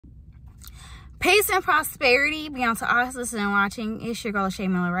Peace and prosperity be unto us listening and watching. It's your girl Shay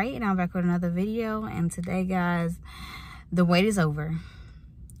Miller, right? And I'm back with another video. And today, guys, the wait is over.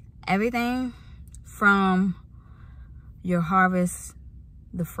 Everything from your harvest,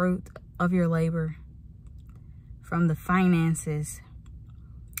 the fruit of your labor, from the finances,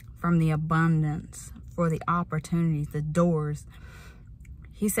 from the abundance, for the opportunities, the doors.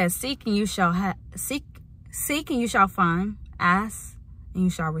 He says, seek and you shall seek and you shall find, ask and you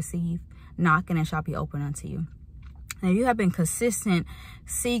shall receive, knock and it shall be open unto you. Now you have been consistent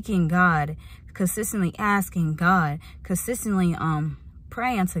seeking God, consistently asking God, consistently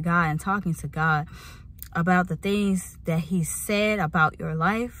praying to God and talking to God about the things that he said about your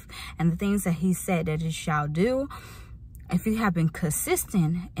life and the things that he said that you shall do. If you have been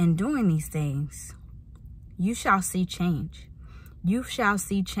consistent in doing these things, you shall see change. You shall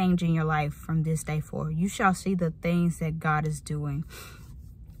see change in your life from this day forward. You shall see the things that God is doing.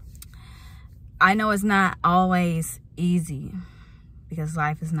 I know it's not always easy because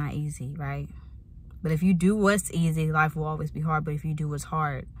life is not easy, right? But if you do what's easy, life will always be hard. But if you do what's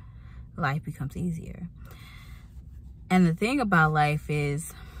hard, life becomes easier. And the thing about life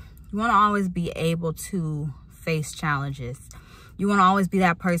is you want to always be able to face challenges. You want to always be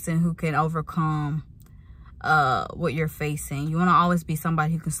that person who can overcome what you're facing. You want to always be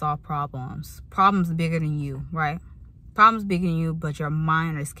somebody who can solve problems. Problems bigger than you, right? Problems bigger than you, but your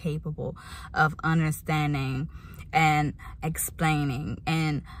mind is capable of understanding and explaining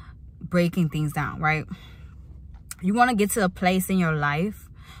and breaking things down, right? You want to get to a place in your life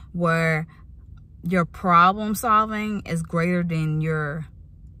where your problem solving is greater than your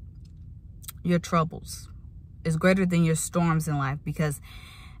troubles. It's greater than your storms in life, because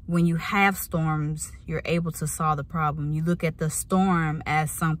when you have storms, you're able to solve the problem. You look at the storm as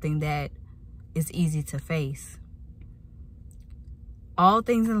something that is easy to face. All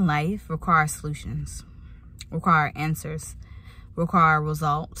things in life require solutions, require answers, require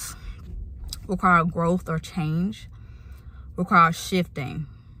results, require growth or change, require shifting.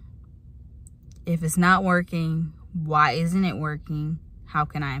 If it's not working, why isn't it working? How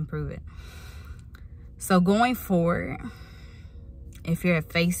can I improve it? So going forward, if you're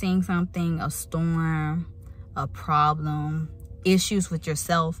facing something, a storm, a problem, issues with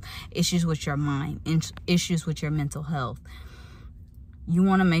yourself, issues with your mind, issues with your mental health, you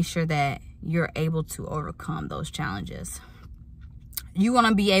want to make sure that you're able to overcome those challenges. You want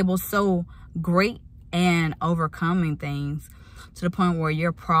to be able so great and overcoming things to the point where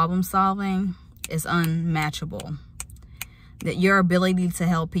your problem solving is unmatchable. That your ability to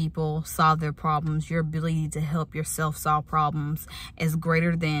help people solve their problems, your ability to help yourself solve problems is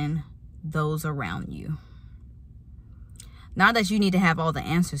greater than those around you. Not that you need to have all the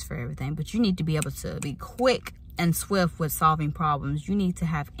answers for everything, but you need to be able to be quick and swift with solving problems. You need to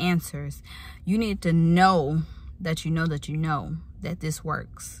have answers. You need to know that you know that you know that this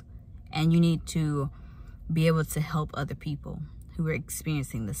works. And you need to be able to help other people who are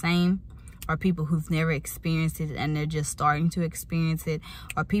experiencing the same, or people who've never experienced it and they're just starting to experience it,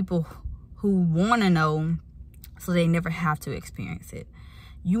 or people who want to know so they never have to experience it.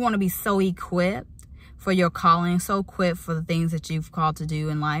 You want to be so equipped for your calling, so equipped for the things that you've called to do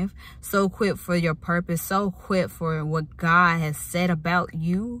in life, so equipped for your purpose, so equipped for what God has said about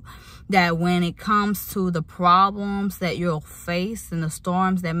you, that when it comes to the problems that you'll face and the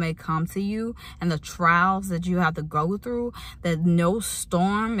storms that may come to you and the trials that you have to go through, that no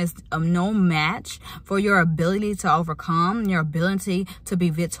storm is no match for your ability to overcome, your ability to be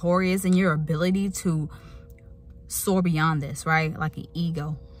victorious, and your ability to soar beyond this, right? Like an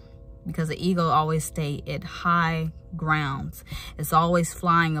eagle. Because the eagle always stays at high grounds. It's always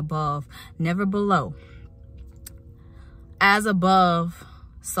flying above, never below. As above,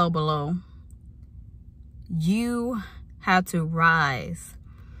 so below. You have to rise.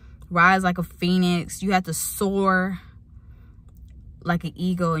 Rise like a phoenix. You have to soar like an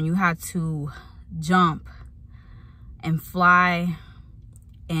eagle. And you have to jump and fly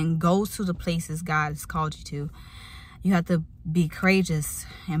and go to the places God has called you to. You have to be courageous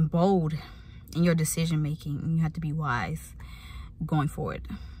and bold in your decision making. You have to be wise going forward.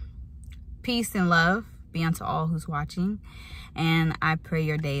 Peace and love be unto all who's watching. And I pray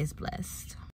your day is blessed.